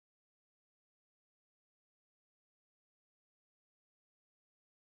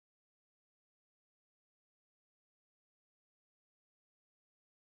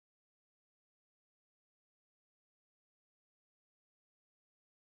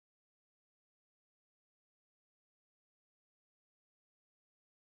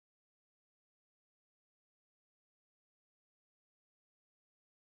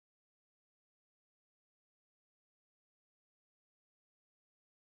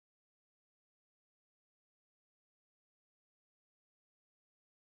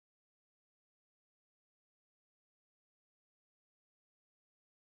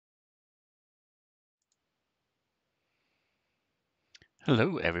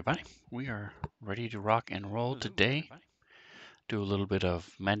Hello, everybody. We are ready to rock and roll today. Do a little bit of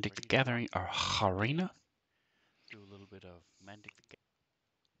Magic the Gathering or Harina.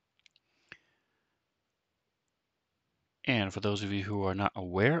 And for those of you who are not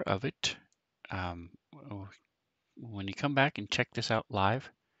aware of it, um, when you come back and check this out live,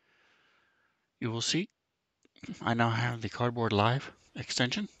 you will see I now have the Cardboard Live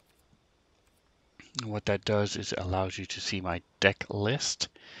extension. And what that does is it allows you to see my deck list,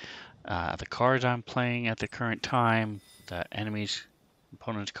 the cards I'm playing at the current time, the enemies,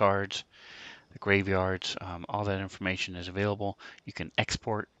 opponents' cards, the graveyards, all that information is available. You can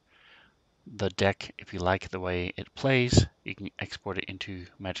export the deck if you like the way it plays. You can export it into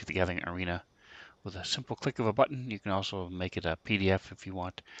Magic the Gathering Arena with a simple click of a button. You can also make it a PDF if you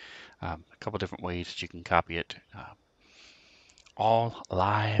want. A couple different ways that you can copy it. All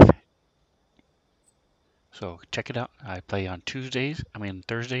live. So check it out. I play on Thursdays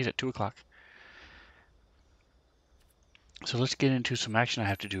at 2 o'clock. So let's get into some action. I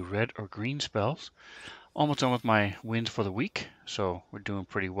have to do red or green spells. Almost done with my wins for the week, so we're doing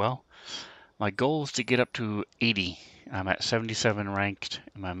pretty well. My goal is to get up to 80. I'm at 77 ranked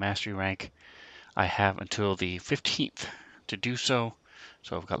in my mastery rank. I have until the 15th to do so.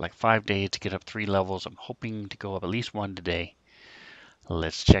 So I've got like 5 days to get up 3 levels. I'm hoping to go up at least 1 today.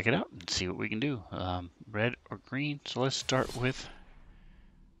 Let's check it out and see what we can do. Red or green. So let's start with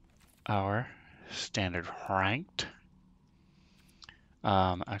our standard ranked.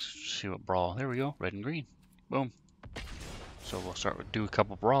 Let's see what brawl. There we go. Red and green. Boom. So we'll start with do a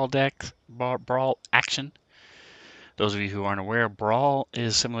couple brawl decks, brawl action. Those of you who aren't aware, brawl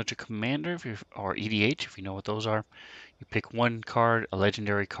is similar to Commander or EDH, if you know what those are. You pick one card, a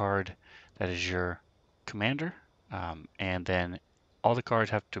legendary card that is your commander, and then all the cards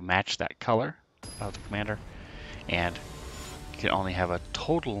have to match that color of the commander, and you can only have a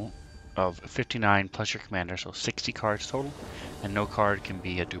total of 59 plus your commander, so 60 cards total, and no card can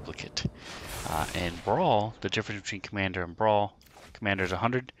be a duplicate. In Brawl, the difference between Commander and Brawl, Commander is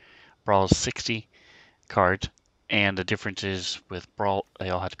 100, Brawl is 60 cards, and the difference is with Brawl, they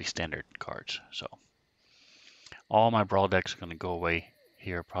all have to be standard cards. So all my Brawl decks are going to go away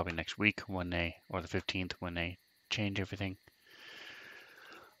here probably next week or the 15th when they change everything.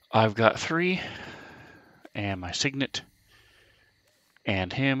 I've got 3 and my Signet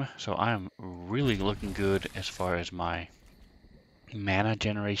and him, so I'm really looking good as far as my mana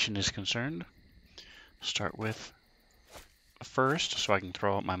generation is concerned. Start with first so I can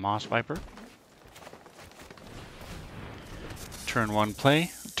throw out my Moss Viper. Turn 1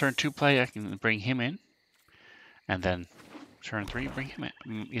 play, turn 2 play, I can bring him in, and then turn 3 bring him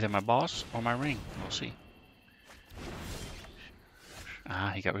in, either my boss or my ring, we'll see.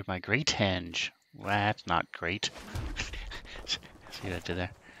 He got rid of my Great Henge. Well, that's not great. See what I did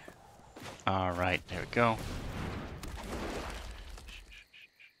there? Alright, there we go.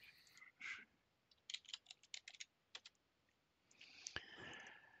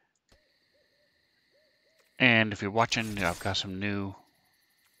 And if you're watching, I've got some new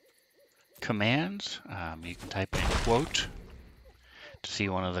commands. You can type in quote to see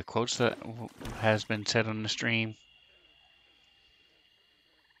one of the quotes that has been said on the stream.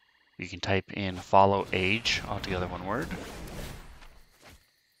 You can type in follow age, altogether one word.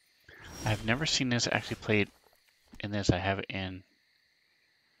 I've never seen this actually played in this. I have it in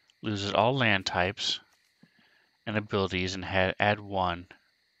loses all land types and abilities and add 1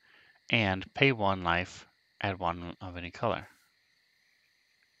 and pay 1 life, add 1 of any color.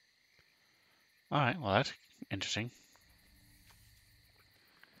 Alright, well that's interesting.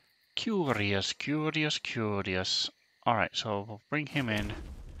 Curious. Alright, so we'll bring him in.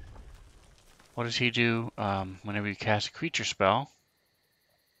 What does he do whenever you cast a creature spell?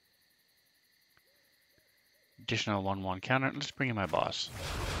 Additional 1/1 counter. Let's bring in my boss.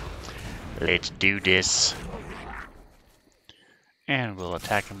 Let's do this. And we'll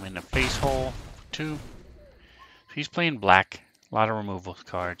attack him in the face hole. 2. So he's playing black. A lot of removal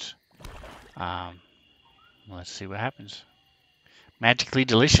cards. Let's see what happens. Magically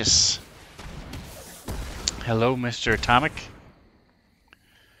delicious. Hello, Mr. Atomic.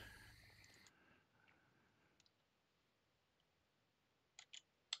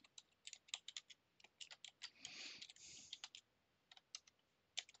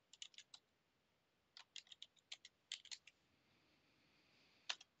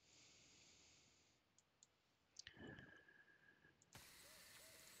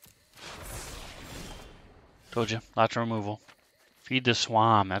 Told you, lots of removal. Feed the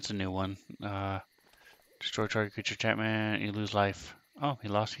Swamp, that's a new one. Destroy target creature enchantment, you lose life. Oh,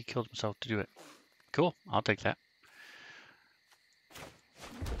 he killed himself to do it. Cool, I'll take that.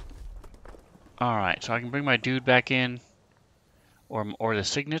 Alright, so I can bring my dude back in, or the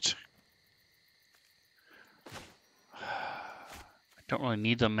signet. I don't really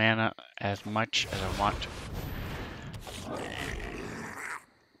need the mana as much as I want.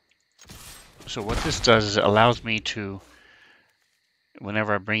 So what this does is it allows me to,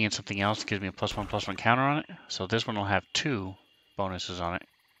 whenever I bring in something else, it gives me a +1/+1 counter on it. So this one will have 2 bonuses on it.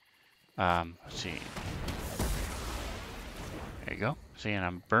 Let's see. There you go. See, and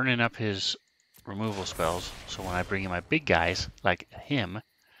I'm burning up his removal spells. So when I bring in my big guys, like him,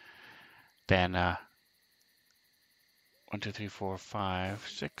 then 1, 2, 3, 4, 5,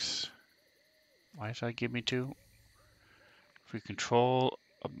 6. Why does that give me 2? If we control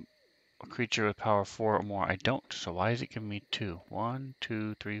a creature with power 4 or more, I don't. So why is it giving me 2? 1,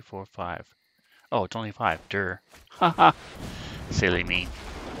 2, 3, 4, 5. Oh, it's only 5. Durr. Haha. Silly me.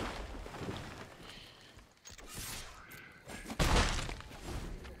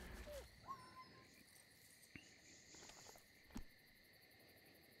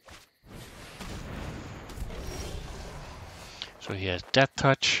 So he has Death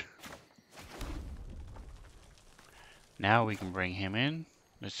Touch. Now we can bring him in.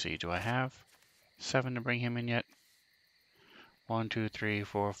 Let's see, do I have 7 to bring him in yet? 1, 2, 3,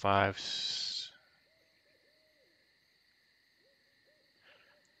 4, 5.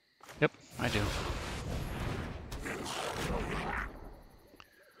 Yep, I do.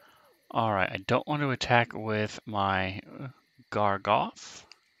 Alright, I don't want to attack with my Gargoth.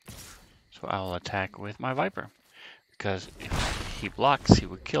 So I will attack with my Viper. Because if he blocks, he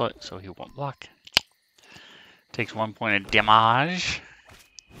would kill it, so he won't block. Takes 1 point of damage.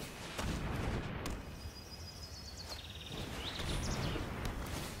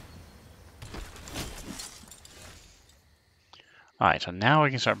 Alright, so now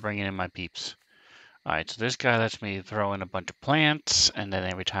we can start bringing in my peeps. Alright, so this guy lets me throw in a bunch of plants, and then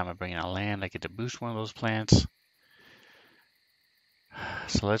every time I bring in a land, I get to boost one of those plants.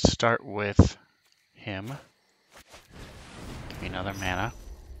 So let's start with him. Give me another mana.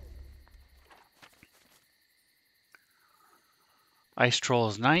 Ice Troll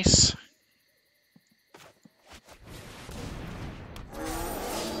is nice.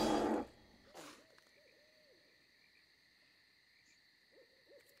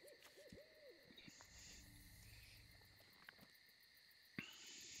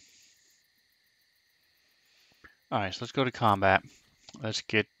 Alright, so let's go to combat. Let's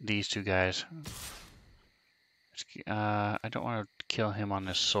get these two guys. I don't want to kill him on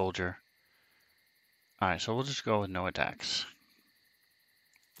this soldier. Alright, so we'll just go with no attacks.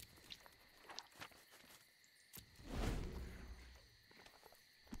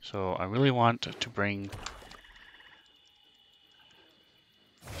 So I really want to bring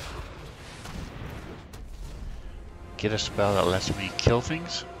get a spell that lets me kill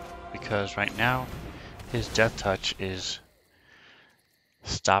things, because right now his Death Touch is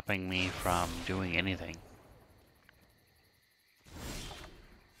stopping me from doing anything.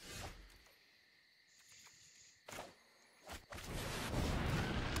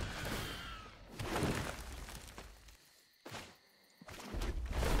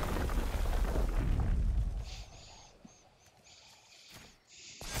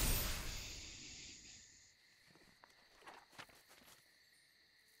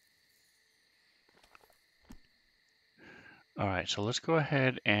 Alright, so let's go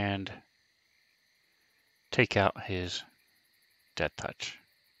ahead and take out his Death Touch.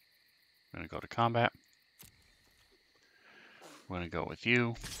 I'm going to go to combat. We're going to go with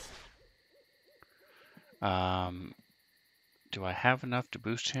you. Do I have enough to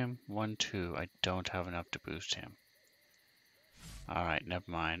boost him? 1, 2. I don't have enough to boost him. Alright, never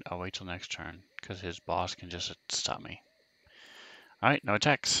mind. I'll wait till next turn, because his boss can just stop me. Alright, no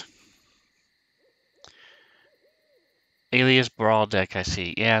attacks. Alias Brawl deck, I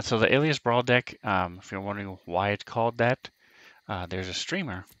see. Yeah, so the Alias Brawl deck, if you're wondering why it's called that, there's a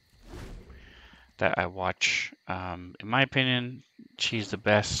streamer that I watch. In my opinion, she's the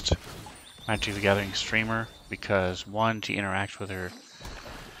best Magic the Gathering streamer because, one, she interacts with her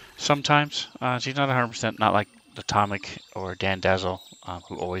sometimes. She's not 100%, not like Atomic or Dan Dazzle,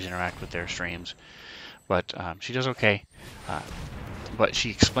 who always interact with their streams, but she does okay. But she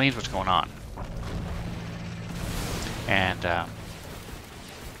explains what's going on. And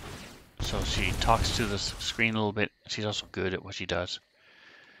so she talks to the screen a little bit. She's also good at what she does.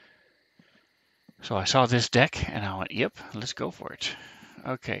 So I saw this deck and I went, yep, let's go for it.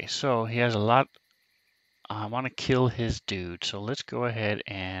 Okay, so he has a lot. I want to kill his dude. So let's go ahead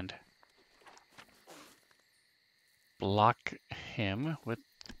and block him with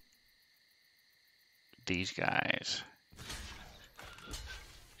these guys.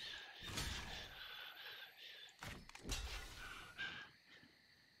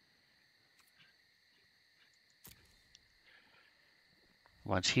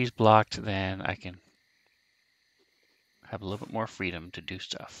 Once he's blocked, then I can have a little bit more freedom to do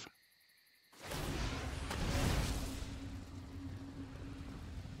stuff.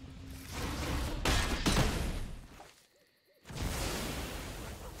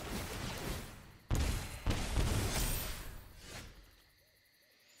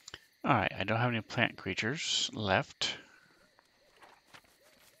 Alright, I don't have any plant creatures left.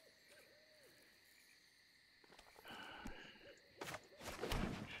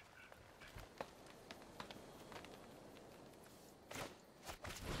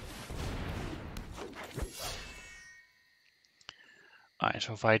 Alright,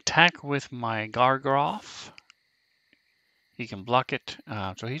 so if I attack with my Gargroth, he can block it.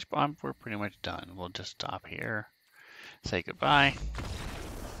 So we're pretty much done. We'll just stop here, say goodbye.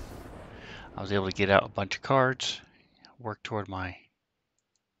 I was able to get out a bunch of cards, work toward my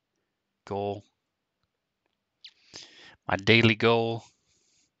goal, my daily goal.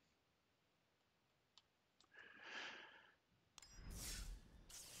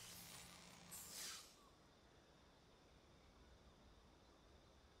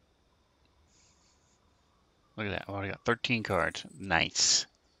 Look at that. I already got 13 cards. Nice.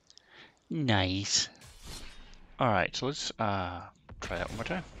 Nice. Alright, so let's try that one more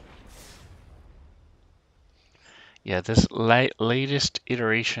time. Yeah, this latest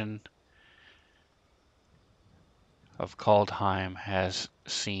iteration of Kaldheim has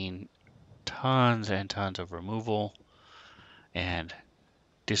seen tons and tons of removal and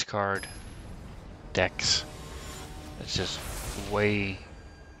discard decks. It's just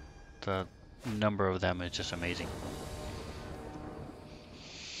the number of them is just amazing.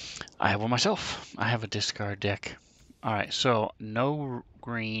 I have one myself. I have a discard deck. Alright, so no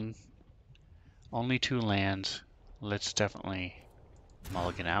green, only 2 lands. Let's definitely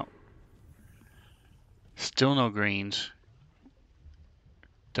mulligan out. Still no greens.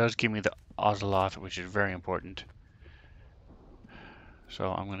 Does give me the Oceloth, which is very important.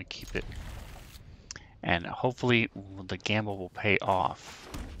 So I'm going to keep it. And hopefully the gamble will pay off.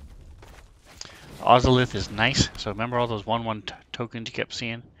 Ozolith is nice. So remember all those 1/1 tokens you kept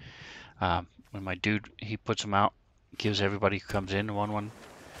seeing? When my dude, he puts them out, gives everybody who comes in 1/1.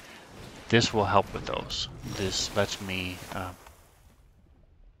 This will help with those. This lets me... Does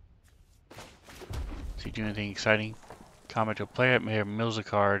he do anything exciting? Comment to a player. May have mills a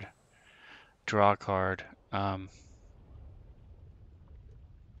card. Draw a card. I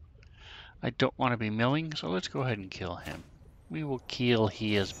don't want to be milling, so let's go ahead and kill him. We will kill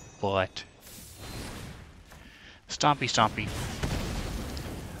his butt. Stompy, stompy.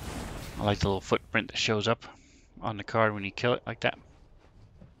 I like the little footprint that shows up on the card when you kill it like that.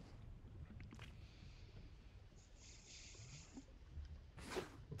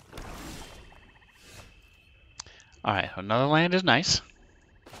 Alright, another land is nice.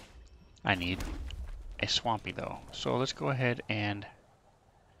 I need a swampy though. So let's go ahead and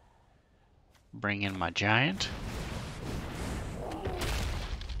bring in my giant.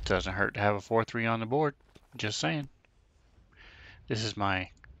 Doesn't hurt to have a 4/3 on the board. Just saying. This is my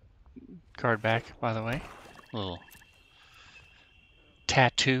card back, by the way. Little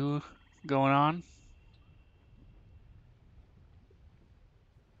tattoo going on.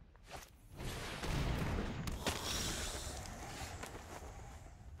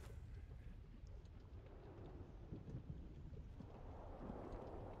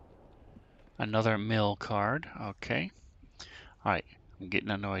 Another mill card. Okay. Alright. I'm getting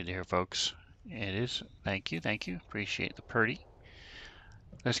annoyed here, folks. It is. Thank you. Thank you. Appreciate the purdy.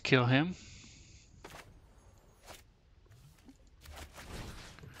 Let's kill him.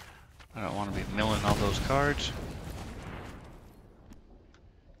 I don't want to be milling all those cards.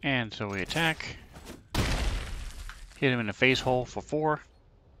 And so we attack. Hit him in the face hole for 4.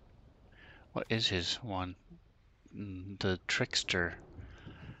 What is his one? The Trickster.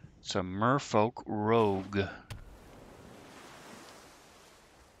 It's a Merfolk Rogue.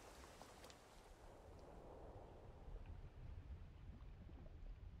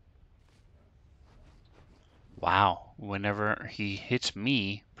 Wow. Whenever he hits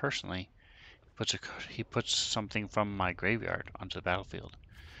me, personally, he puts something from my graveyard onto the battlefield.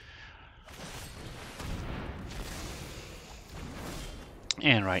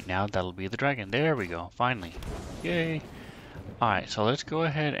 And right now, that'll be the dragon. There we go. Finally. Yay. Alright, so let's go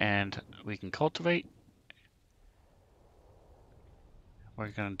ahead and we can cultivate. We're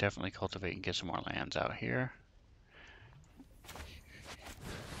going to definitely cultivate and get some more lands out here.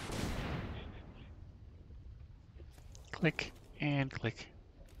 Click and click.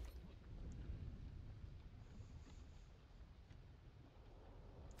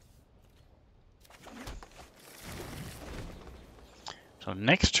 So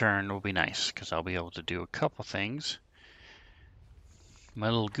next turn will be nice, because I'll be able to do a couple things. My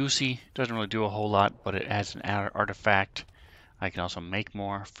little goosey doesn't really do a whole lot, but it adds an artifact. I can also make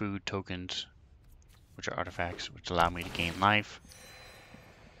more food tokens, which are artifacts, which allow me to gain life.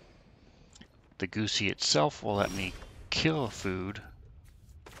 The goosey itself will let me kill food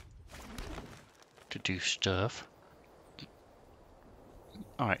to do stuff.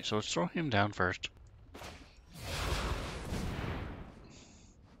 Alright, so let's throw him down first.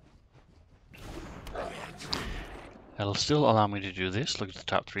 That'll still allow me to do this. Look at the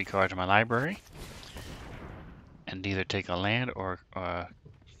top 3 cards in my library. And either take a land or a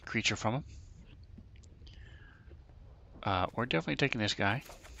creature from him. We're definitely taking this guy.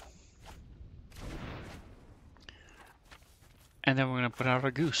 And then we're going to put out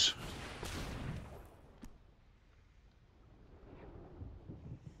our goose.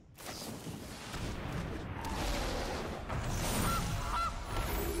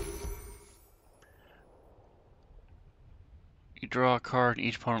 You draw a card,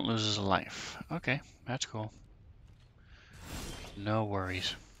 each opponent loses a life. Okay, that's cool. No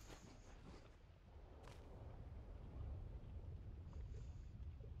worries.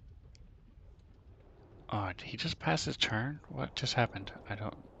 Oh, did he just pass his turn? What just happened? I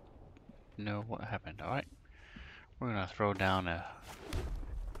don't know what happened. Alright. We're going to throw down a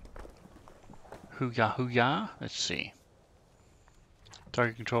Hoo-yah Hoo-yah. Let's see.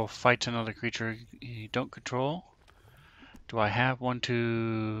 Target control fights another creature you don't control. Do I have 1,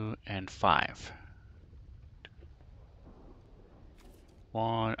 2, and 5?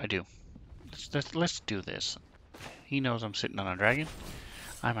 1, I do. Let's do this. He knows I'm sitting on a dragon.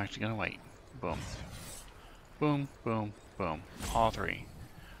 I'm actually gonna wait. Boom. Boom, boom, boom. All 3.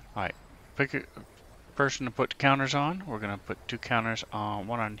 Alright. Pick a person to put counters on. We're gonna put 2 counters on,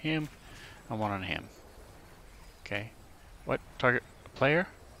 1 on him and 1 on him. Okay. What? Target player?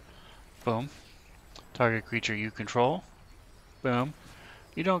 Boom. Target creature you control. Boom.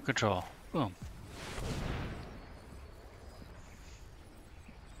 You don't control. Boom.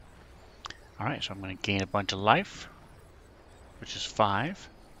 Alright, so I'm going to gain a bunch of life, which is 5.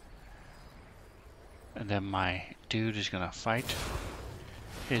 And then my dude is going to fight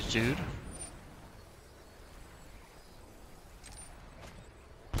his dude.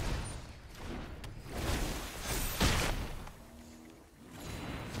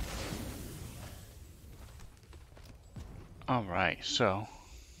 Alright, so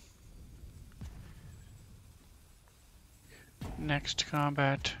next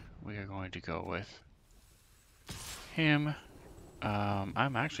combat we are going to go with him.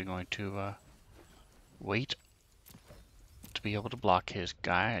 I'm actually going to wait to be able to block his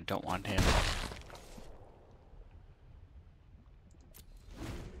guy. I don't want him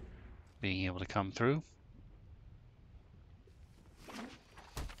being able to come through.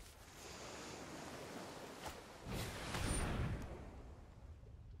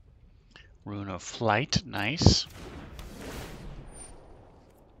 Rune of Flight, nice.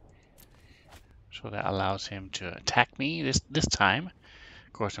 So that allows him to attack me this time.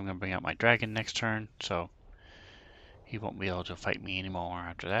 Of course, I'm going to bring out my dragon next turn, so he won't be able to fight me anymore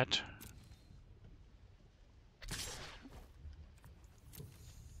after that.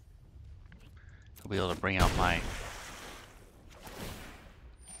 He'll be able to bring out my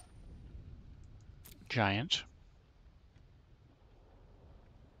giant.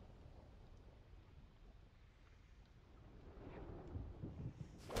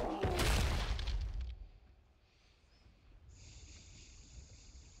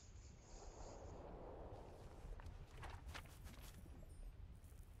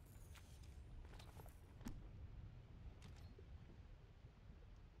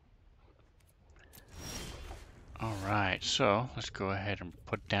 Alright, so let's go ahead and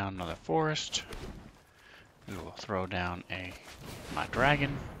put down another forest. We will throw down my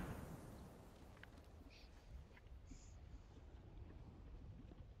dragon.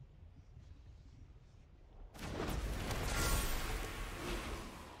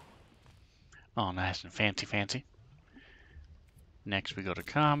 Oh, nice and fancy. Next we go to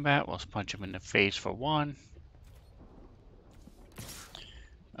combat. We'll punch him in the face for 1.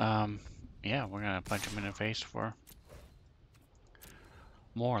 Yeah, we're gonna punch him in the face for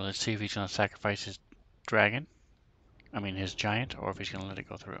more. Let's see if he's gonna sacrifice his dragon. I mean his giant, or if he's gonna let it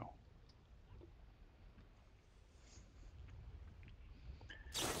go through.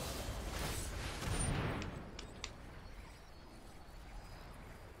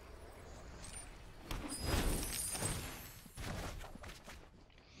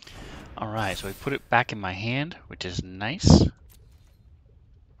 Alright, so we put it back in my hand, which is nice.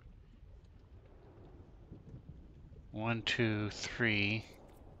 1, 2, 3.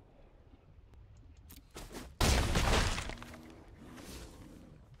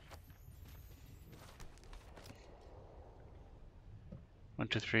 One,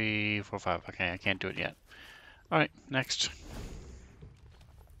 two, three, four, five. Okay, I can't do it yet. Alright, next.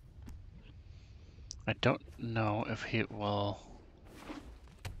 I don't know if he will...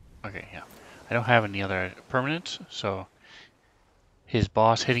 Okay, yeah. I don't have any other permanents, so his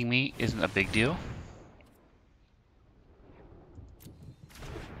boss hitting me isn't a big deal.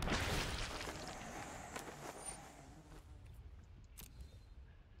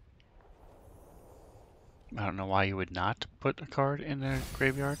 I don't know why you would not put a card in the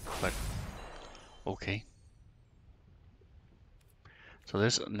graveyard, but okay. So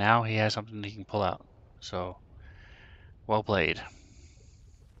this, now he has something he can pull out. So, well played.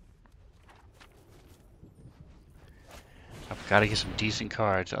 I've got to get some decent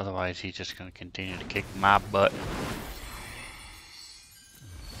cards, otherwise he's just going to continue to kick my butt.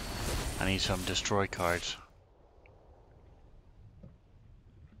 I need some destroy cards.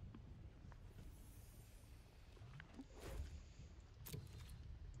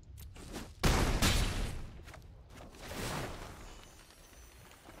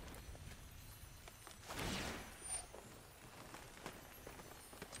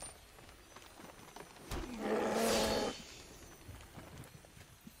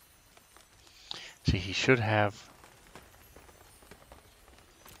 See, he should have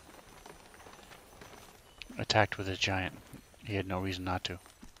attacked with his giant. He had no reason not to,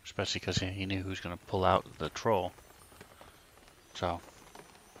 especially because he knew who was going to pull out the troll. So,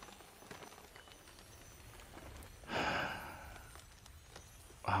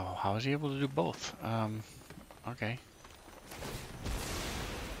 wow, how was he able to do both? Okay.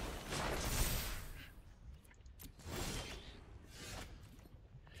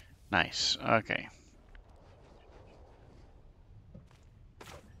 Nice. Okay.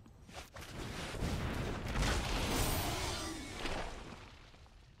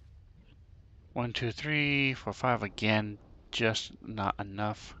 One, two, three, four, five again. Just not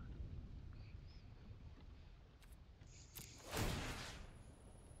enough.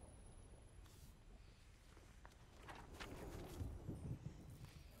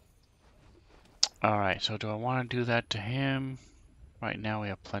 Alright, so do I want to do that to him? Right now we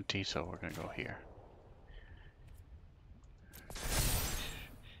have plenty, so we're going to go here.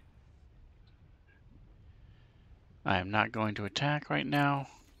 I am not going to attack right now,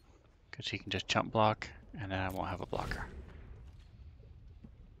 because he can just chump block, and then I won't have a blocker.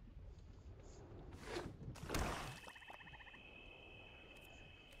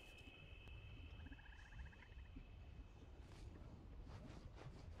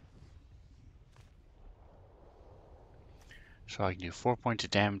 So I can do 4 points of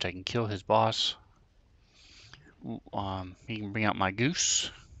damage. I can kill his boss. He can bring out my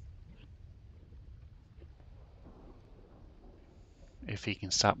goose. If he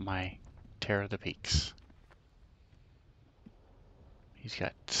can stop my Terror of the Peaks. He's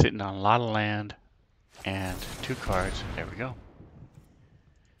got sitting on a lot of land and 2 cards. There we go.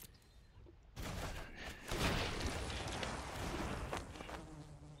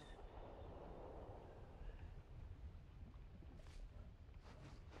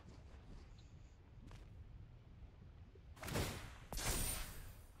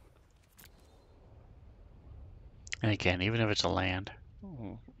 And again, even if it's a land,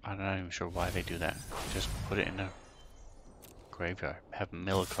 I'm not even sure why they do that. Just put it in a graveyard. Have a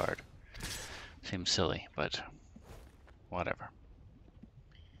mill card. Seems silly, but whatever.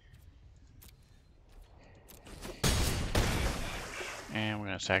 And we're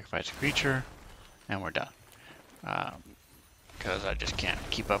going to sacrifice a creature, and we're done. Because I just can't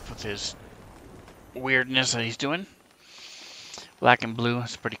keep up with his weirdness that he's doing. Black and blue,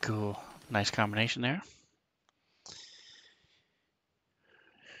 that's pretty cool. Nice combination there.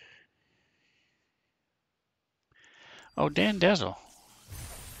 Oh, Dan Dazzle.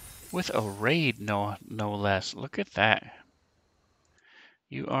 With a raid, no less. Look at that.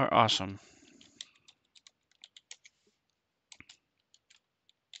 You are awesome.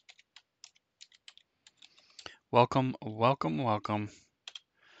 Welcome, welcome, welcome.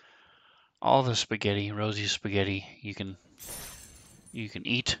 All the spaghetti, Rosie spaghetti, you can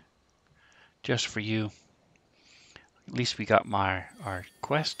eat just for you. At least we got our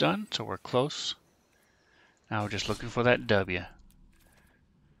quest done, so we're close. Now we're just looking for that W.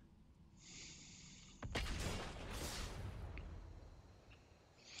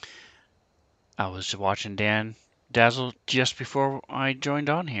 I was watching Dan Dazzle just before I joined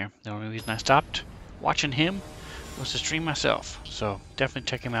on here. The only reason I stopped watching him was to stream myself. So definitely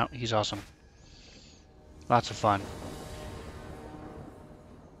check him out. He's awesome. Lots of fun.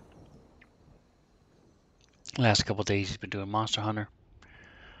 Last couple days he's been doing Monster Hunter.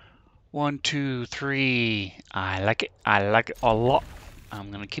 1, 2, 3. I like it. I like it a lot. I'm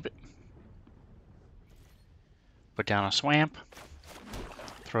gonna keep it. Put down a swamp.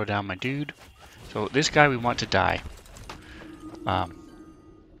 Throw down my dude. So this guy we want to die.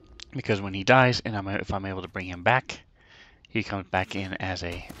 Because when he dies, and if I'm able to bring him back, he comes back in as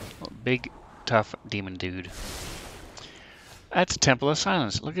a big, tough demon dude. That's a Temple of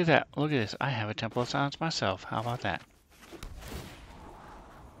Silence. Look at that. Look at this. I have a Temple of Silence myself. How about that?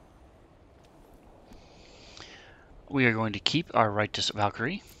 We are going to keep our Righteous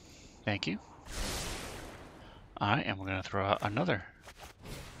Valkyrie. Thank you. Alright, and we're going to throw out another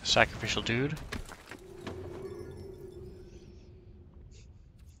sacrificial dude.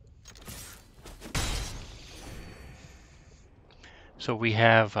 So we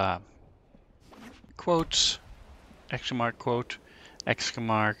have quotes, exclamation mark quote, exclamation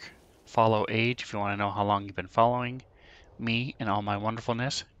mark follow age if you want to know how long you've been following me and all my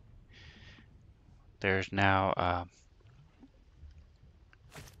wonderfulness. There's now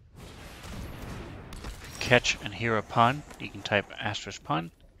catch and hear a pun. You can type asterisk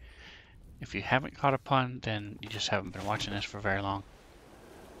pun. If you haven't caught a pun, then you just haven't been watching this for very long.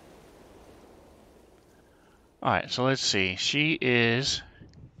 Alright, so let's see. She is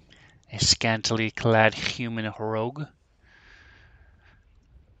a scantily clad human rogue.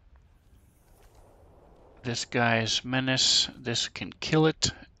 This guy's menace. This can kill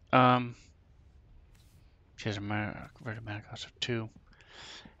it. She has a converted mana cost of 2.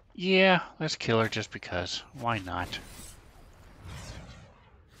 Yeah, let's kill her just because. Why not?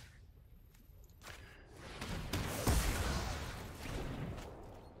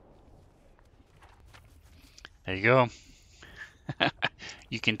 There you go.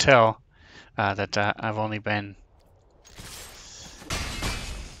 You can tell that I've only been...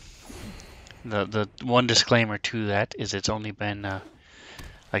 The one disclaimer to that is it's only been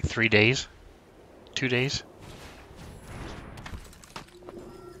like 3 days. 2 days.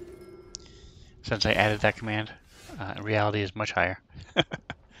 Since I added that command. Reality is much higher.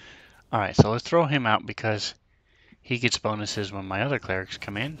 Alright, so let's throw him out because he gets bonuses when my other clerics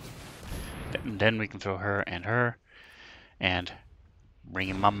come in. Then we can throw her and bring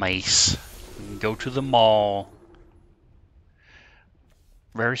in my mace. We can go to the mall.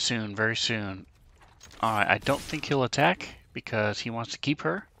 Very soon, very soon. Alright, I don't think he'll attack because he wants to keep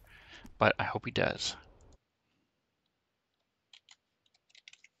her, but I hope he does.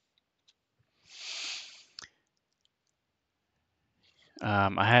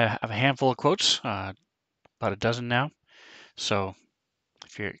 I have a handful of quotes, about a dozen now. So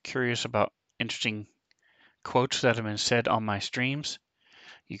if you're curious about interesting quotes that have been said on my streams,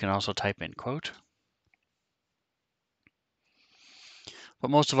 you can also type in quote. But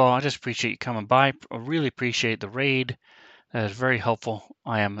most of all, I just appreciate you coming by. I really appreciate the raid. That is very helpful.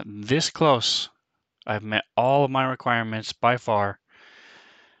 I am this close. I've met all of my requirements by far,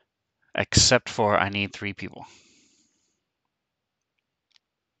 except for I need 3 people.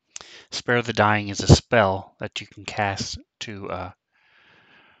 Spare the Dying is a spell that you can cast to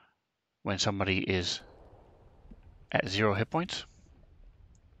when somebody is at 0 hit points.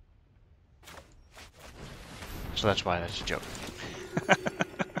 So that's why that's a joke.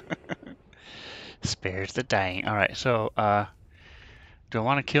 Spares the Dying. Alright, so do I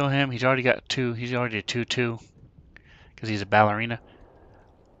want to kill him? He's already got 2. He's already a 2/2 because he's a ballerina.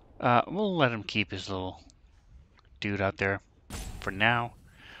 We'll let him keep his little dude out there for now.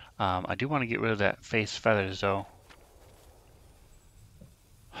 I do want to get rid of that face feathers though.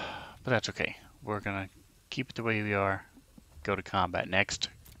 But that's okay. We're going to keep it the way we are. Go to combat next.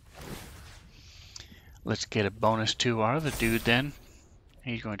 Let's get a bonus to our other dude then.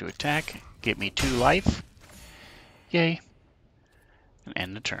 He's going to attack. Get me 2 life. Yay. And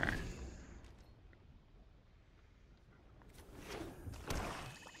end the turn.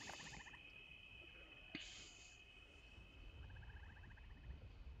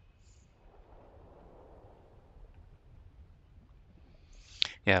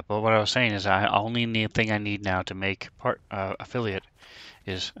 Yeah, but what I was saying is I only need the thing I need now to make affiliate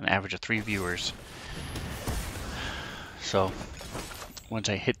is an average of 3 viewers. So once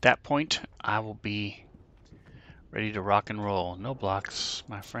I hit that point, I will be ready to rock and roll. No blocks,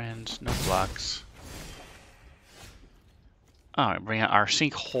 my friends, no blocks. Alright, bring out our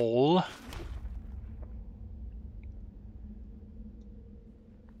sinkhole.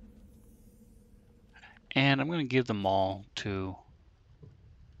 And I'm going to give them all to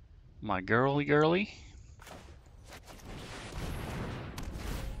my girly.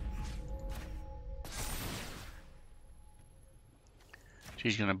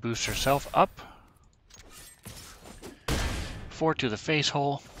 She's going to boost herself up. 2/4 to the face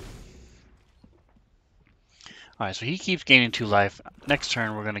hole. Alright, so he keeps gaining 2 life. Next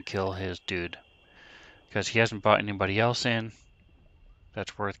turn, we're going to kill his dude. Because he hasn't brought anybody else in.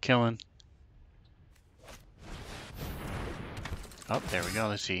 That's worth killing. Oh, there we go.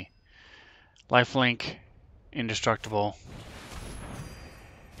 Let's see. Lifelink. Indestructible.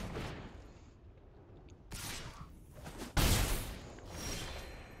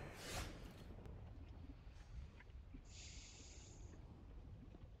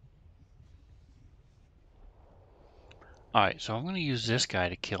 Alright, so I'm going to use this guy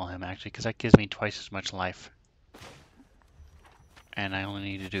to kill him, actually, because that gives me twice as much life. And I only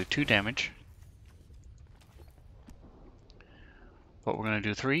need to do 2 damage. But we're going to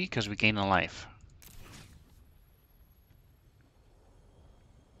do 3, because we gain a life.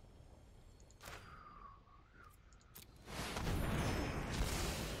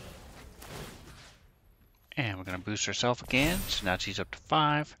 And we're going to boost ourselves again, so now she's up to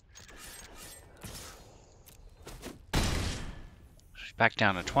 5. She's back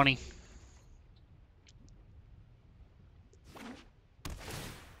down to 20.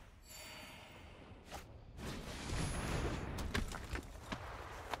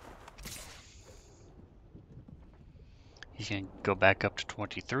 He's going to go back up to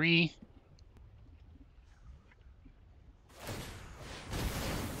 23.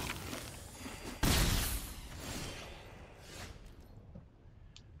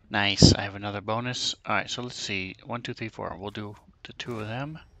 Nice, I have another bonus. Alright, so let's see. 1, 2, 3, 4. We'll do the 2 of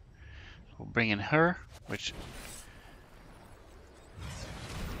them. We'll bring in her, which,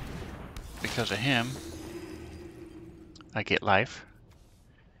 because of him, I get life.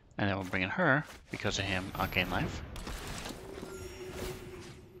 And then we'll bring in her, because of him, I'll gain life.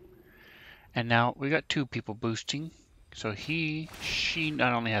 And now we got 2 people boosting. So she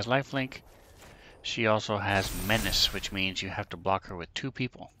not only has lifelink, she also has menace, which means you have to block her with 2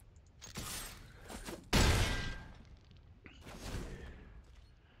 people.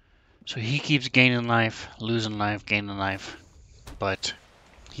 So he keeps gaining life, losing life, gaining life, but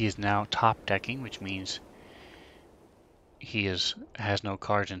he is now top decking, which means he has no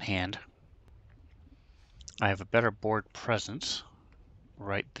cards in hand. I have a better board presence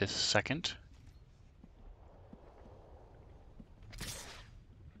right this second.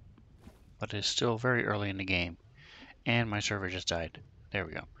 But it's still very early in the game. And my server just died. There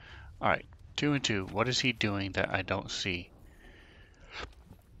we go. Alright, 2 and 2. What is he doing that I don't see?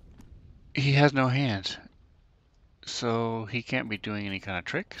 He has no hands. So he can't be doing any kind of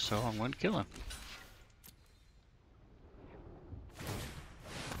trick, so I'm going to kill him.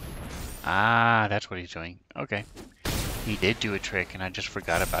 Ah, that's what he's doing. Okay. He did do a trick and I just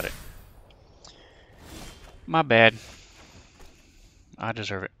forgot about it. My bad. I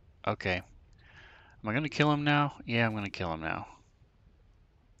deserve it. Okay. Am I going to kill him now? Yeah, I'm going to kill him now.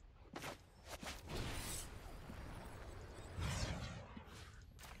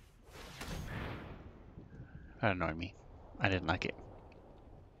 That annoyed me. I didn't like it.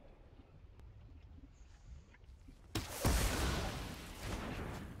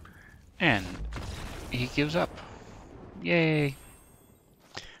 And he gives up. Yay.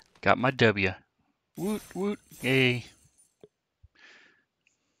 Got my W. Woot woot. Yay.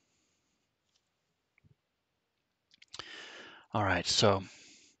 Alright, so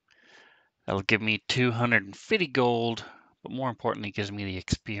that'll give me 250 gold, but more importantly, it gives me the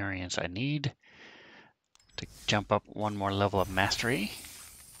experience I need to jump up 1 more level of mastery.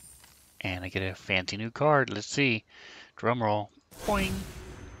 And I get a fancy new card. Let's see. Drum roll. Boing.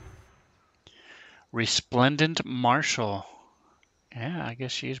 Resplendent Marshal. Yeah, I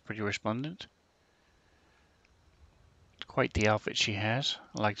guess she is pretty resplendent. Quite the outfit she has.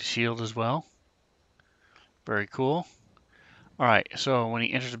 I like the shield as well. Very cool. Alright, so when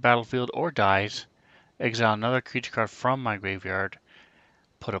he enters the battlefield or dies, exile another creature card from my graveyard.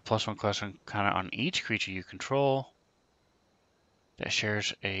 Put a +1/+1 counter on each creature you control that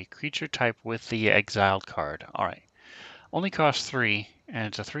shares a creature type with the exiled card. Alright. Only costs 3, and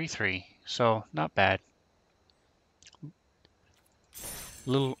it's a 3/3, so not bad.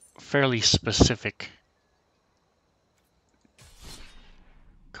 Little fairly specific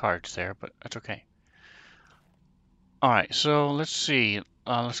cards there, but that's okay. Alright, so let's see.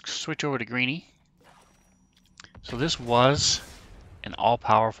 Let's switch over to Greenie. So this was an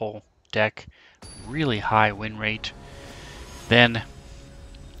all-powerful deck, really high win rate. Then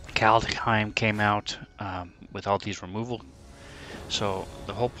Kaldheim came out with all these removal. So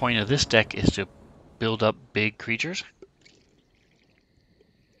the whole point of this deck is to build up big creatures.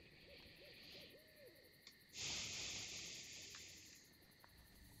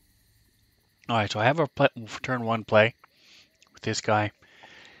 Alright, so I have a turn 1 play with this guy.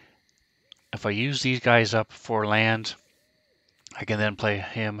 If I use these guys up for land, I can then play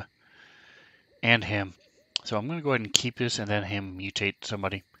him and him. So I'm going to go ahead and keep this and then him mutate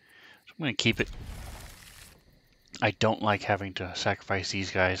somebody. So I'm going to keep it. I don't like having to sacrifice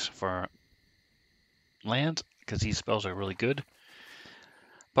these guys for land because these spells are really good.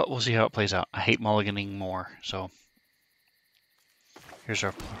 But we'll see how it plays out. I hate mulliganing more. So here's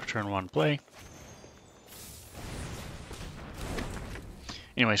our turn 1 play.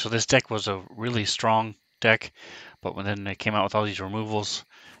 Anyway, so this deck was a really strong deck, but when then they came out with all these removals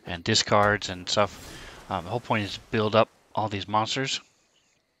and discards and stuff, the whole point is to build up all these monsters,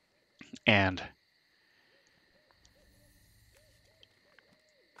 and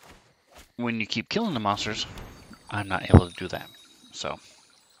when you keep killing the monsters, I'm not able to do that. So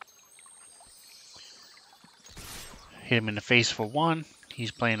hit him in the face for 1.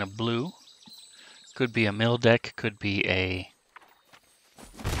 He's playing a blue. Could be a mill deck, could be a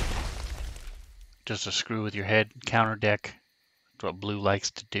just a screw with your head counter deck. That's what blue likes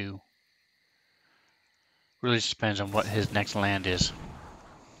to do. Really just depends on what his next land is.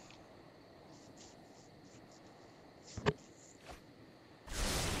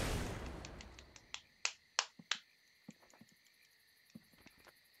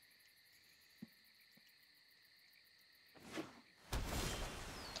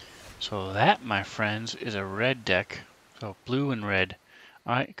 So that, my friends, is a red deck. So blue and red.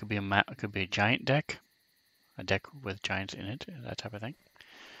 All right, it could be it could be a giant deck, a deck with giants in it, that type of thing.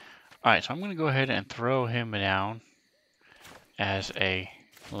 All right, so I'm going to go ahead and throw him down as a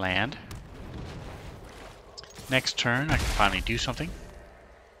land. Next turn, I can finally do something.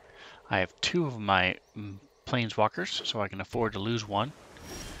 I have 2 of my planeswalkers, so I can afford to lose 1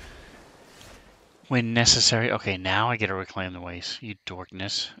 when necessary. Okay, now I get to reclaim the waste. You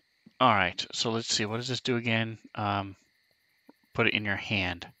dorkness. All right, so let's see. What does this do again? Put it in your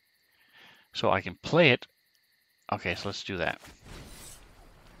hand. So I can play it. Okay, so let's do that.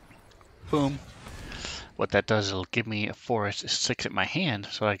 Boom. What that does is it'll give me a forest 6 in my hand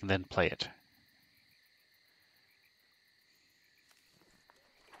so I can then play it.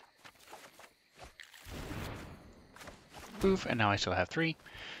 Poof, and now I still have 3.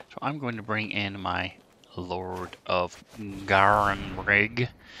 So I'm going to bring in my Lord of Garenbrig.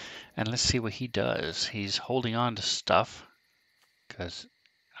 And let's see what he does. He's holding on to stuff because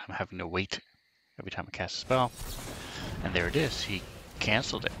I'm having to wait every time I cast a spell. And there it is. He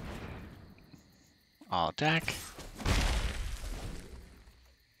canceled it. I'll attack.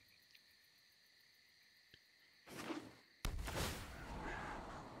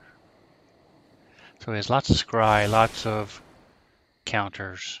 So he has lots of scry, lots of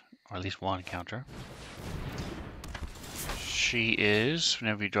counters, or at least 1 counter. She is,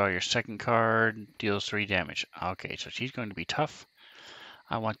 whenever you draw your second card, deals 3 damage. Okay, so she's going to be tough.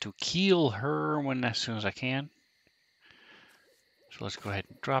 I want to kill her as soon as I can. So let's go ahead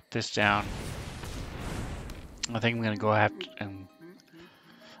and drop this down. I think I'm going to go ahead and...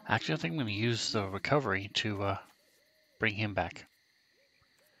 Actually, I think I'm going to use the recovery to bring him back.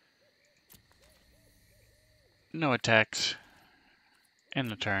 No attacks.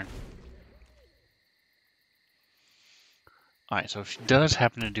 End the turn. Alright, so if she does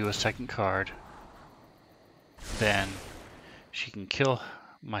happen to do a second card, then she can kill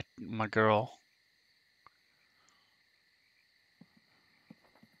my girl.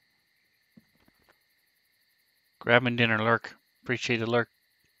 Grab and dinner, Lurk. Appreciate the Lurk.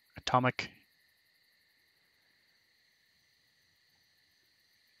 Atomic.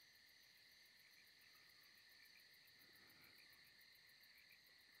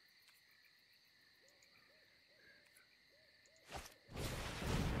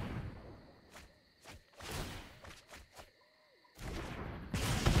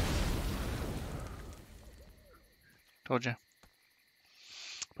 Told you.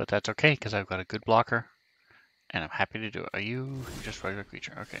 But that's okay, because I've got a good blocker, and I'm happy to do it. Are you just regular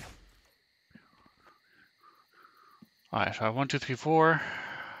creature? Okay. Alright, so I have 1, 2, 3, 4.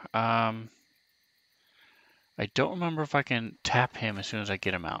 I don't remember if I can tap him as soon as I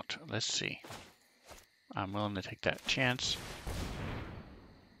get him out. Let's see. I'm willing to take that chance.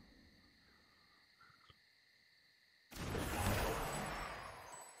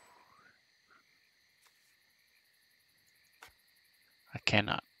 I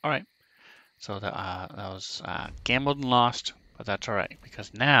cannot. Alright. So that was gambled and lost, but that's alright,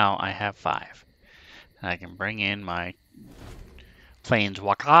 because now I have 5. And I can bring in my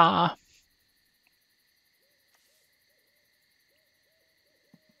Planeswalker.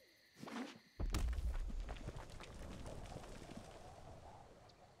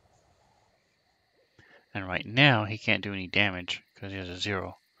 And right now, he can't do any damage because he has a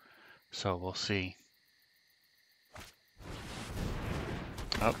 0. So we'll see.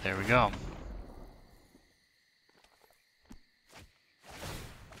 Oh, there we go.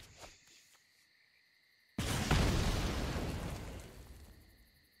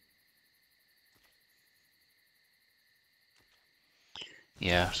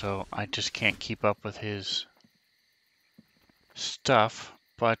 Yeah, so I just can't keep up with his stuff.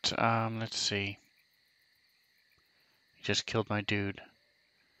 But, let's see. He just killed my dude.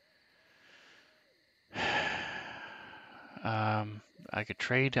 I could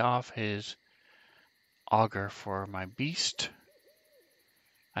trade off his auger for my beast.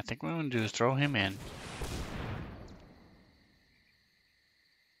 I think what I'm going to do is throw him in.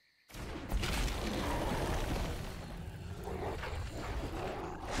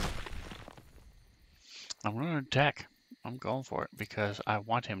 I'm going to attack. I'm going for it because I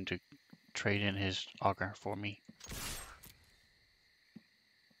want him to trade in his auger for me.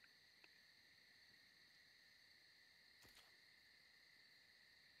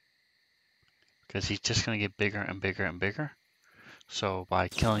 Because he's just going to get bigger and bigger and bigger. So by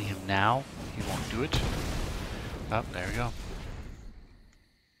killing him now, he won't do it. Oh, there we go.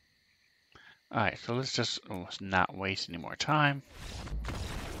 Alright, so let's just not waste any more time.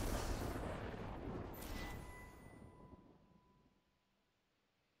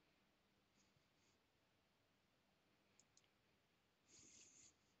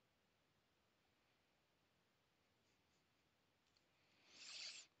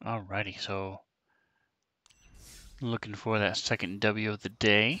 Alrighty, so looking for that second W of the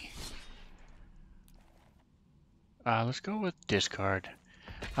day. Let's go with discard.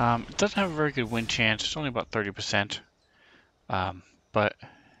 It doesn't have a very good win chance. It's only about 30%. But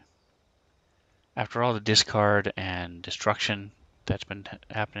after all the discard and destruction that's been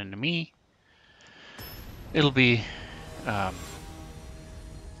happening to me, it'll be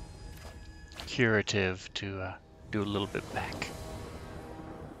curative to do a little bit back.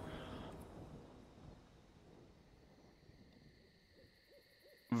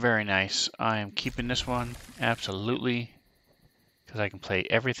 Very nice. I am keeping this one, absolutely, because I can play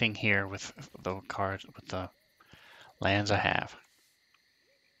everything here with the cards, with the lands I have.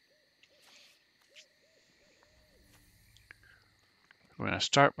 We're going to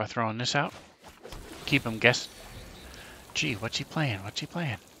start by throwing this out. Keep him guessing. Gee, what's he playing? What's he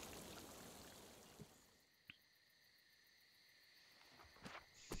playing?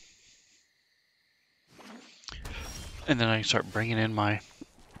 And then I can start bringing in my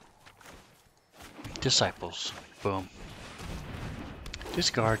disciples. Boom.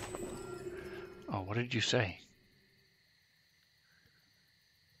 Discard. Oh, what did you say?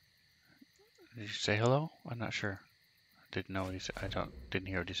 Did you say hello? I'm not sure. Didn't know what he said. Didn't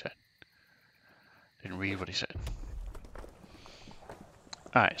hear what he said. Didn't read what he said.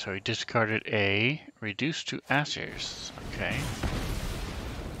 Alright, so he discarded a reduced to ashes. Okay.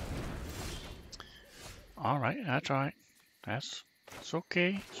 Alright, that's alright. It's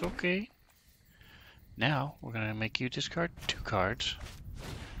okay. It's okay. Now, we're going to make you discard 2 cards,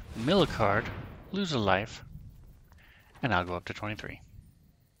 mill a card, lose a life, and I'll go up to 23.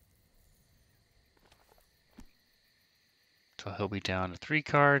 So he'll be down to 3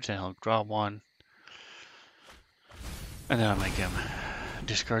 cards, and he'll draw 1. And then I'll make him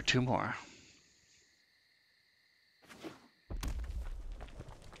discard 2 more.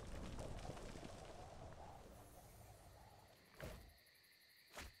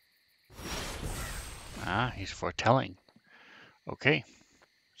 Ah, he's foretelling. Okay,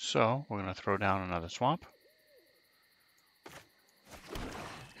 so we're going to throw down another swamp.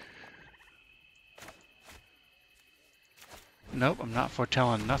 Nope, I'm not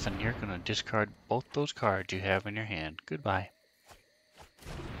foretelling nothing. You're going to discard both those cards you have in your hand. Goodbye.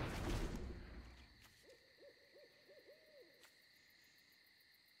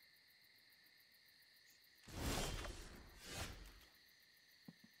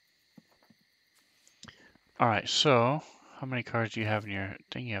 Alright, so how many cards do you have in your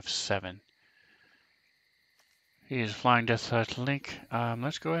thing? You have 7. He is Flying Death Touch Link.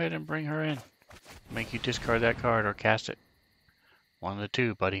 Let's go ahead and bring her in. Make you discard that card or cast it. One of the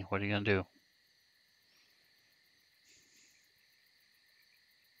two, buddy. What are you going to do?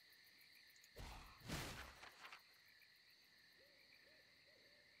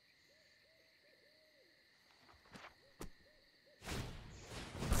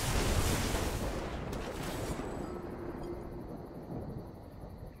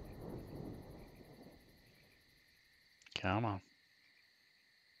 Come on.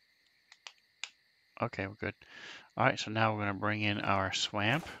 Okay, we're good. Alright, so now we're going to bring in our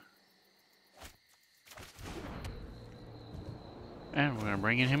swamp. And we're gonna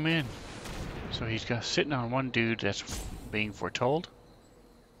bring him in. So he's got sitting on one dude that's being foretold.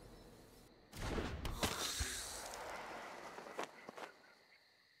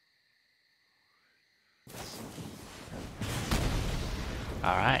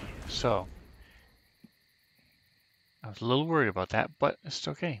 Alright, so I was a little worried about that, but it's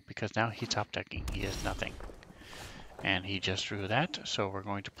okay because now he's top decking. He has nothing. And he just drew that, so we're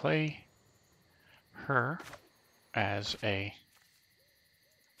going to play her as a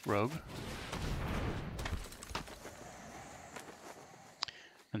rogue.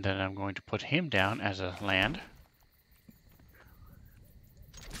 And then I'm going to put him down as a land.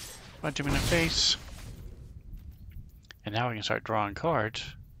 Punch him in the face. And now we can start drawing cards.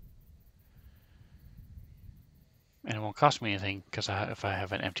 And it won't cost me anything because if I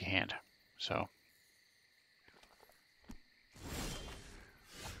have an empty hand. So.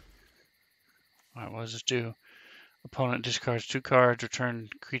 Alright, what does this do? Opponent discards 2 cards, return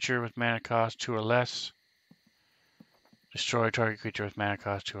creature with mana cost 2 or less. Destroy target creature with mana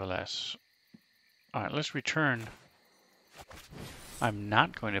cost 2 or less. Alright, let's return. I'm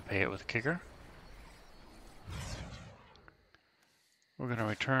not going to pay it with a kicker. We're going to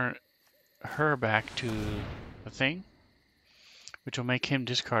return her back to the thing, which will make him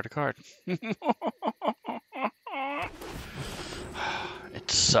discard a card.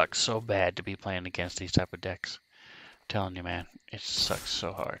 It sucks so bad to be playing against these type of decks. I'm telling you, man, it sucks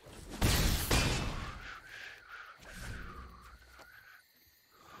so hard.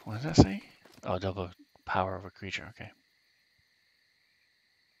 What does that say? Oh, double power of a creature. Okay.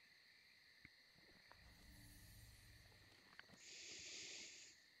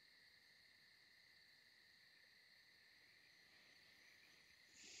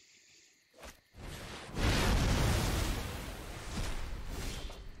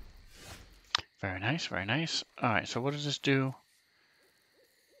 Very nice, very nice. Alright, so what does this do?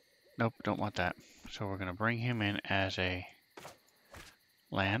 Nope, don't want that. So we're going to bring him in as a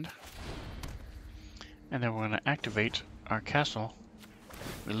land. And then we're going to activate our castle.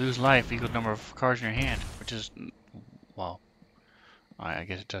 We lose life equal number of cards in your hand, which is, well, I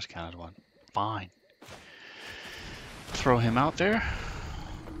guess it does count as one. Fine. Throw him out there.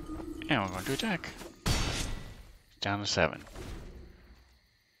 And we're going to attack. Down to 7.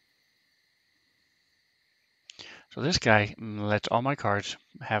 So this guy lets all my cards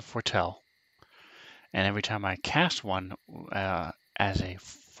have foretell. And every time I cast one as a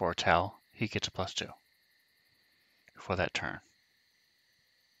foretell, he gets a +2 for that turn.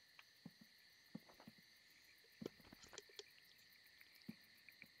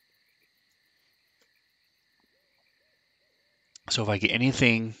 So if I get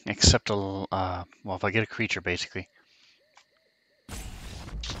anything except a, well, if I get a creature basically.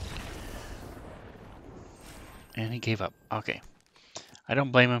 And he gave up. Okay. I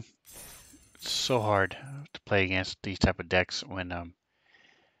don't blame him. It's so hard to play against these type of decks when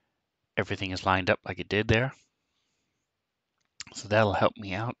everything is lined up like it did there. So that'll help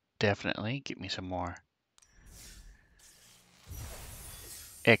me out, definitely. Get me some more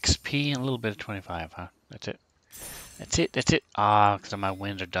XP and a little bit of 25, huh? That's it. That's it, that's it. Ah, because my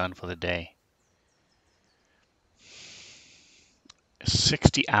wins are done for the day.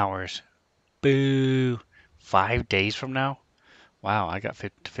 60 hours. Boo. 5 days from now? Wow, I got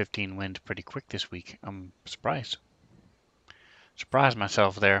 15 wins pretty quick this week. I'm surprised. Surprised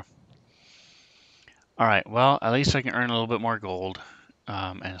myself there. Alright, well, at least I can earn a little bit more gold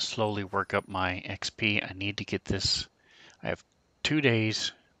and slowly work up my XP. I need to get this. I have 2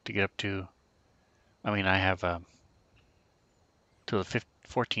 days to get up to, I have till the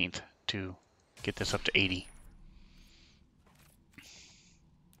 14th to get this up to 80.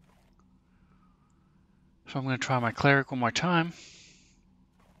 So I'm going to try my cleric one more time.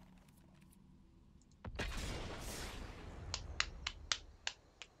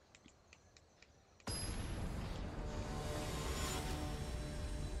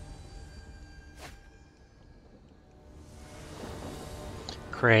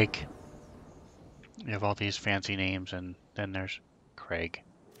 Craig. You have all these fancy names, and then there's Craig.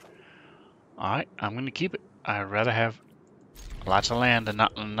 Alright, I'm going to keep it. I'd rather have lots of land than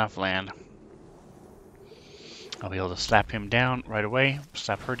not enough land. I'll be able to slap him down right away,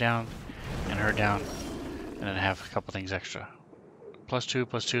 slap her down, and her down, and then have a couple things extra.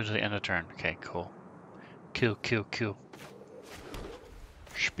 +2 to the end of turn. Okay, cool. Cool.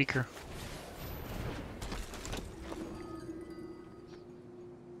 Speaker.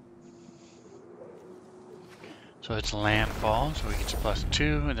 So it's landfall, so he gets a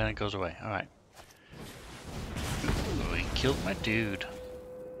 +2, and then it goes away. Alright. Ooh, he killed my dude.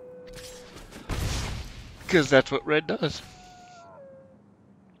 Because that's what red does.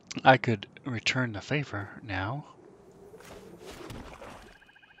 I could return the favor now.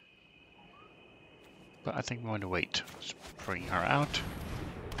 But I think I'm going to wait. Let's bring her out.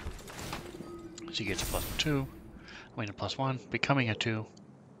 She gets a +2. I mean a +1. Becoming a 2.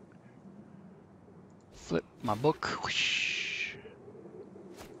 Flip my book. Whoosh.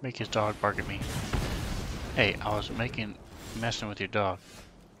 Make his dog bark at me. Hey, I was messing with your dog.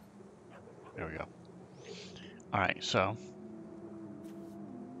 There we go. Alright, so.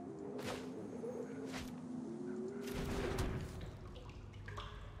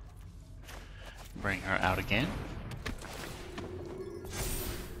 Bring her out again.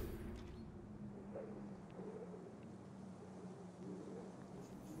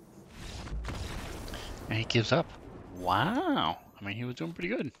 And he gives up. Wow. I mean, he was doing pretty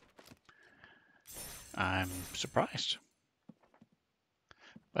good. I'm surprised.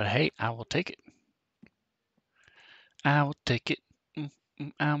 But hey, I will take it. I will take it.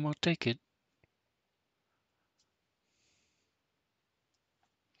 I will take it.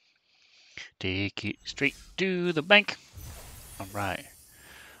 Take it straight to the bank. Alright.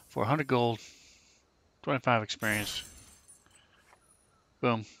 400 gold. 25 experience.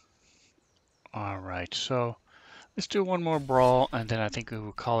 Boom. Alright, so let's do one more brawl, and then I think we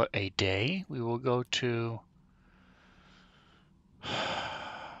will call it a day. We will go to...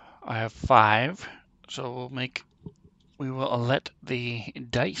 I have 5, so we will let the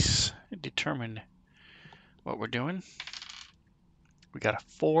dice determine what we're doing. We got a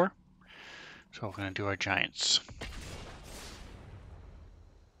 4, so we're going to do our giants.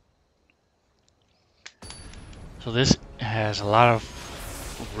 So this has a lot of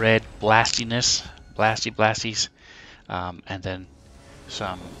red blastiness, blasties, and then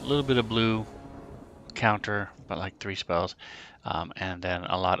some little bit of blue counter, but like 3 spells, and then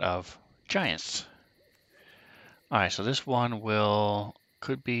a lot of giants. Alright, so this one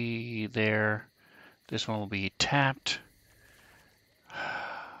could be there. This one will be tapped.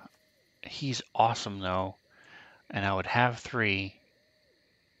 He's awesome though, and I would have 3.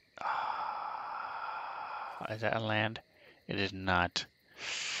 Is that a land? It is not.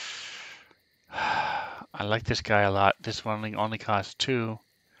 I like this guy a lot. This one only costs 2.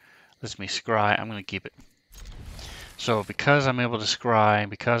 Lets me scry. I'm going to keep it. So because I'm able to scry,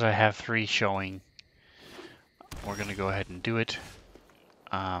 because I have 3 showing, we're going to go ahead and do it.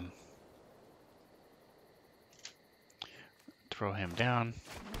 Throw him down.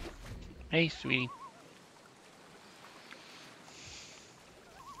 Hey, sweetie.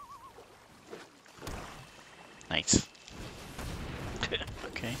 Nice.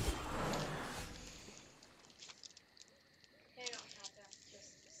 Okay. They don't have them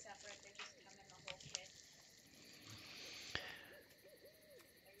just separate, they just come in the whole kit.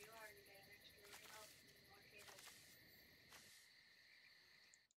 There you are, you get an extra health located.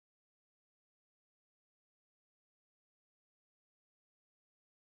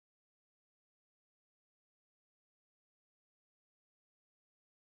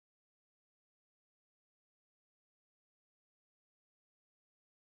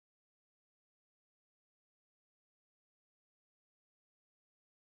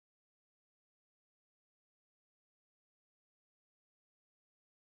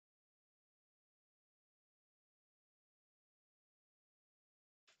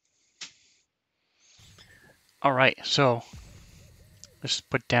 All right, so let's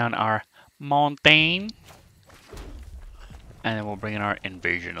put down our mountain, and then we'll bring in our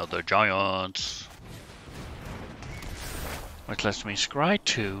invasion of the giants, which lets me scry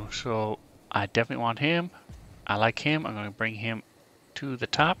 2. So I definitely want him. I like him. I'm going to bring him to the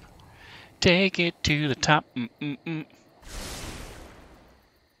top. Take it to the top.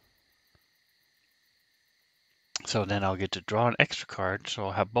 So then I'll get to draw an extra card. So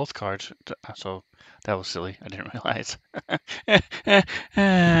I'll have both cards. So that was silly. I didn't realize.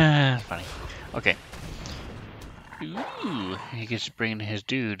 Funny. Okay. Ooh, he gets to bring in his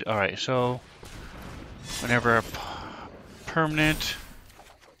dude. Alright, so whenever a permanent,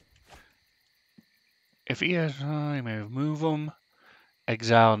 if he has, you may move him,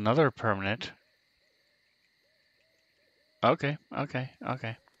 exile another permanent. Okay.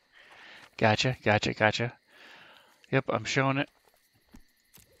 Gotcha. Yep, I'm showing it.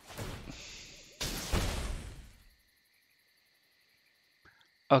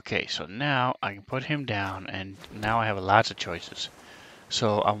 Okay, so now I can put him down, and now I have lots of choices.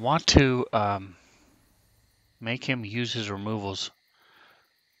 So I want to make him use his removals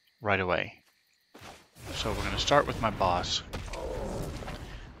right away. So we're going to start with my boss.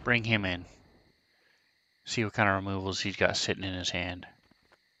 Bring him in. See what kind of removals he's got sitting in his hand.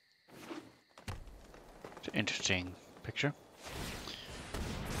 It's an interesting picture.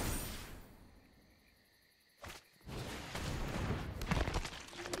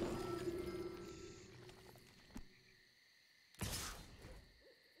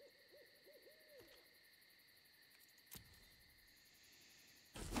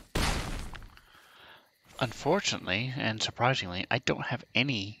 Unfortunately and surprisingly, I don't have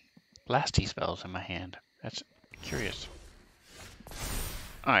any blasty spells in my hand. That's curious.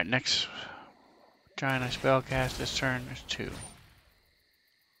 Alright, next giant I spell cast this turn is 2.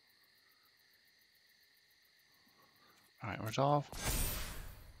 Alright, resolve.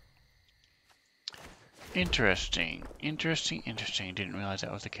 Interesting. Didn't realize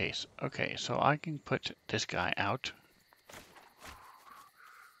that was the case. Okay, so I can put this guy out.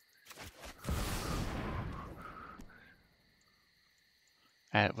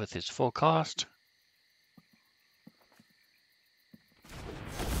 With its full cost.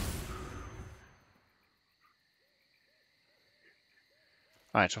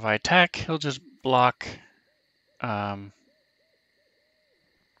 Alright, so if I attack, he'll just block. So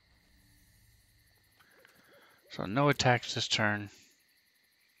no attacks this turn.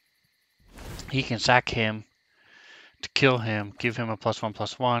 He can sack him to kill him, give him a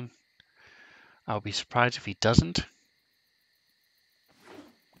 +1/+1. I'll be surprised if he doesn't.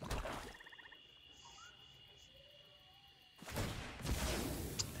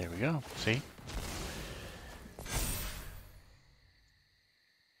 There we go, see?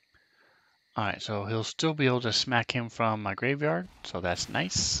 Alright, so he'll still be able to smack him from my graveyard, so that's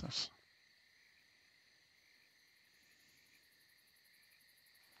nice.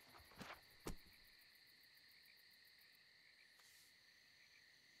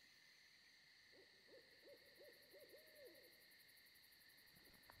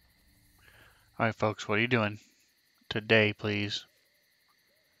 Alright folks, what are you doing today, please?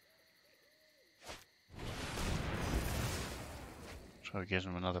 So it gives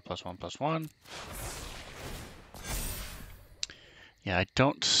him another +1/+1. Yeah, I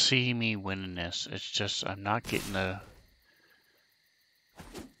don't see me winning this. It's just I'm not getting the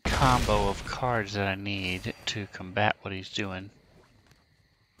combo of cards that I need to combat what he's doing.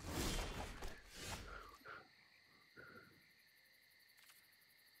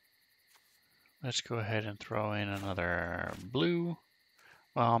 Let's go ahead and throw in another blue.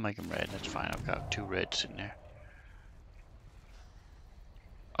 Well, I'll make him red. That's fine. I've got 2 reds in there.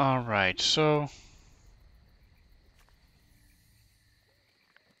 Alright, so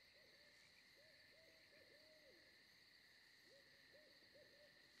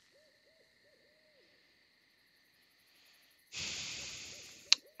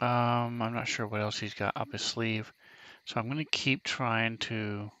I'm not sure what else he's got up his sleeve. So I'm going to keep trying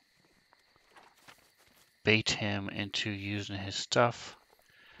to bait him into using his stuff.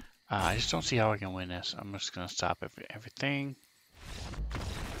 I just don't see how I can win this. I'm just going to stop everything.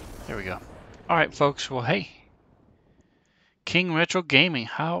 There we go. Alright, folks. Well, hey. King Retro Gaming,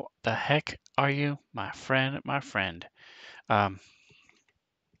 how the heck are you, my friend,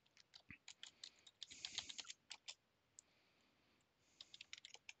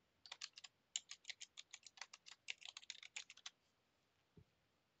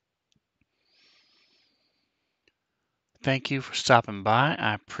 Thank you for stopping by.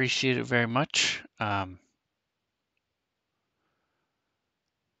 I appreciate it very much. There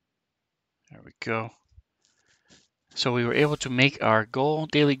we go. So we were able to make our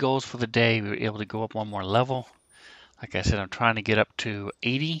daily goals for the day. We were able to go up 1 more level. Like I said, I'm trying to get up to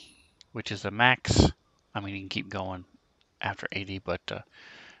 80, which is the max. I mean, you can keep going after 80, but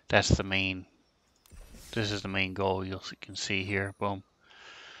that's the main. This is the main goal. You can see here. Boom.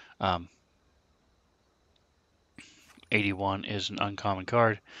 81 is an uncommon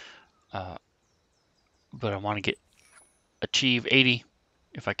card, but I want to achieve 80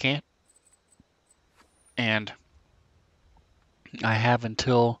 if I can, and I have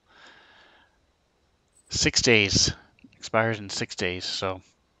until 6 days. Expires in 6 days, so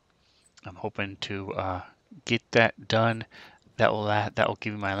I'm hoping to get that done. That will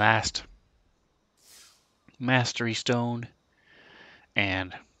give me my last mastery stone,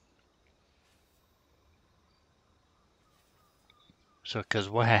 and so because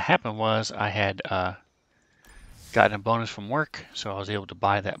what had happened was I had gotten a bonus from work, so I was able to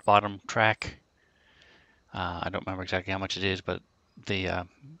buy that bottom track. I don't remember exactly how much it is, but the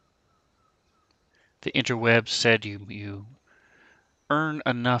interwebs said you earn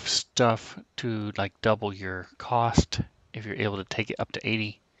enough stuff to like double your cost if you're able to take it up to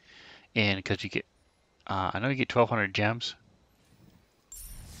 80, and because you get I know you get 1,200 gems.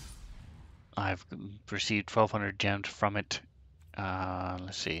 I've received 1,200 gems from it.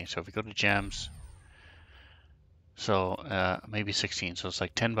 Let's see. So if we go to gems, so maybe 16. So it's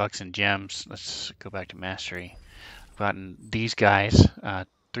like 10 bucks in gems. Let's go back to mastery. I've gotten these guys in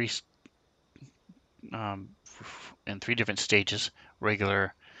 3 different stages: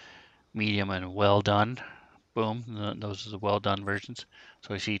 regular, medium, and well done. Boom. Those are the well done versions.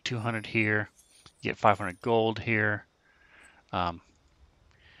 So I see 200 here, You get 500 gold here. Another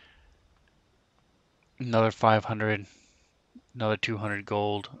 500, another 200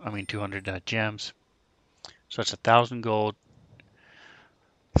 gold. 200 gems. So that's 1,000 gold.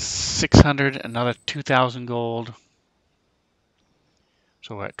 600, another 2,000 gold.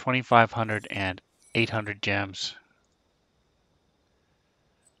 So we're at 2,500 and 800 gems.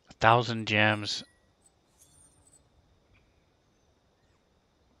 1,000 gems.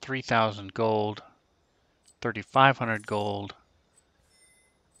 3,000 gold. 3,500 gold.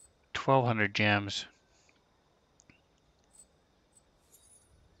 1,200 gems.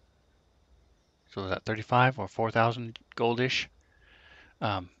 So is that 35 or 4,000 goldish?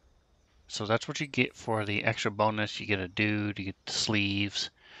 So that's what you get for the extra bonus. You get a dude, you get the sleeves,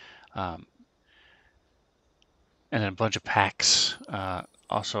 and then a bunch of packs.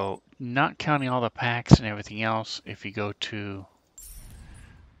 Also, not counting all the packs and everything else, if you go to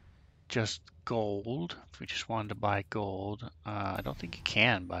just gold, if we just wanted to buy gold, I don't think you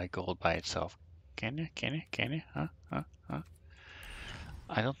can buy gold by itself. Can you? Can you? Can you? Huh?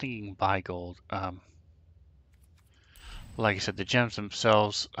 I don't think you can buy gold. Like I said, the gems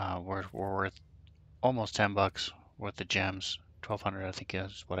themselves were worth almost 10 bucks worth of gems. 1,200, I think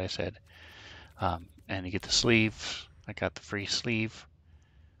is what I said. And you get the sleeve. I got the free sleeve.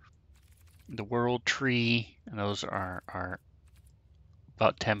 The world tree, and those are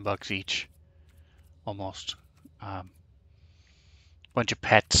about 10 bucks each, almost. Bunch of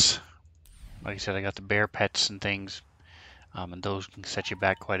pets. Like I said, I got the bear pets and things, and those can set you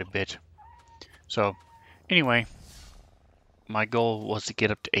back quite a bit. So, anyway, my goal was to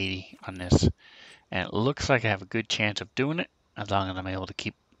get up to 80 on this, and it looks like I have a good chance of doing it as long as I'm able to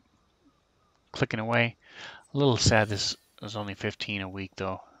keep clicking away. A little sad this is only 15 a week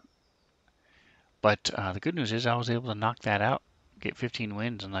though, but the good news is I was able to knock that out, get 15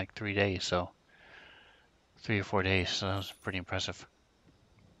 wins in like 3 days, so 3 or 4 days, so that was pretty impressive.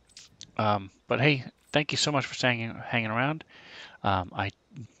 But hey, thank you so much for hanging around.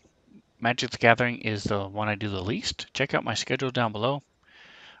 Magic the Gathering is the one I do the least. Check out my schedule down below.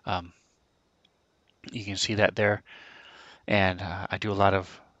 You can see that there. And I do a lot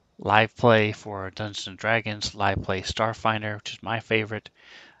of live play for Dungeons and Dragons, live play Starfinder, which is my favorite.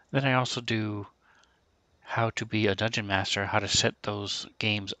 Then I also do how to be a dungeon master, how to set those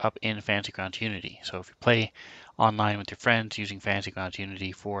games up in Fantasy Grounds Unity. So if you play online with your friends using Fantasy Grounds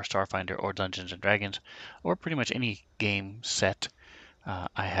Unity for Starfinder or Dungeons and Dragons, or pretty much any game set,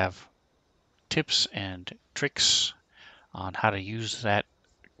 I have tips and tricks on how to use that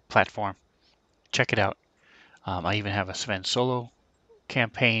platform. Check it out. I even have a Sven Solo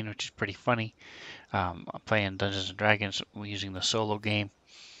campaign, which is pretty funny. I'm playing Dungeons and Dragons using the solo game.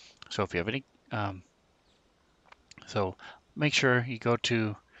 So if you have any, so make sure you go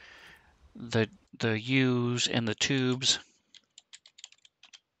to the U's and the tubes,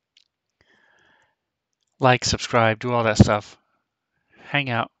 like, subscribe, do all that stuff, hang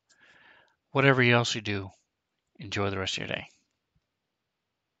out, whatever else you do. Enjoy the rest of your day.